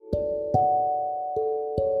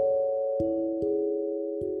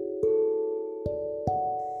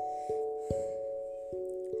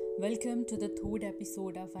Welcome to the third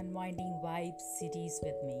episode of Unwinding Vibes series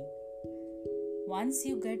with me. Once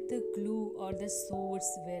you get the clue or the source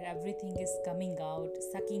where everything is coming out,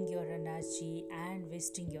 sucking your energy and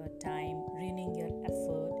wasting your time, ruining your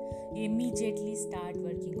effort, you immediately start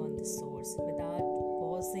working on the source without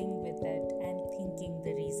pausing with it and thinking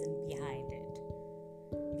the reason behind it.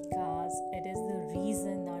 Because it is the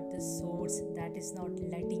reason, not the source, that is not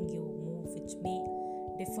letting you move, which may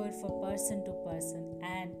differ for person to person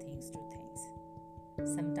and things to things.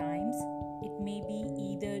 Sometimes it may be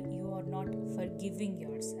either you are not forgiving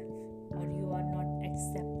yourself or you are not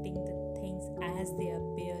accepting the things as they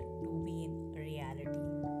appear to be in reality.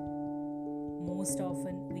 Most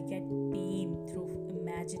often we get pain through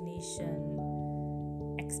imagination,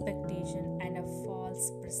 expectation, and a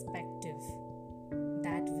false perspective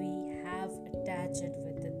that we have attached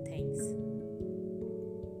with the things.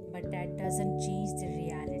 But that doesn't change the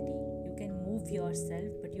reality. You can move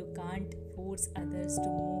yourself, but you can't force others to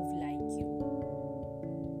move like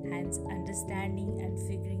you. Hence, understanding and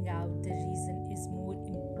figuring out the reason is more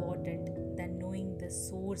important than knowing the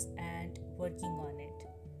source and working on it,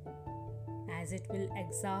 as it will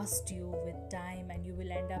exhaust you with time and you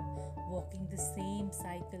will end up walking the same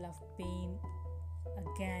cycle of pain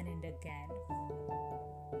again and again.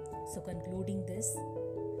 So, concluding this,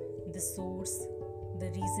 the source, the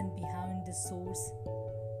reason behind the source,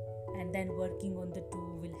 and then working on the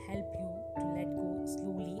two will help you to let go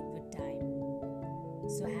slowly with time.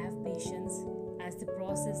 So have patience, as the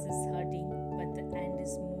process is hurting, but the end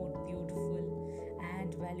is more beautiful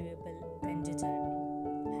and valuable than the journey.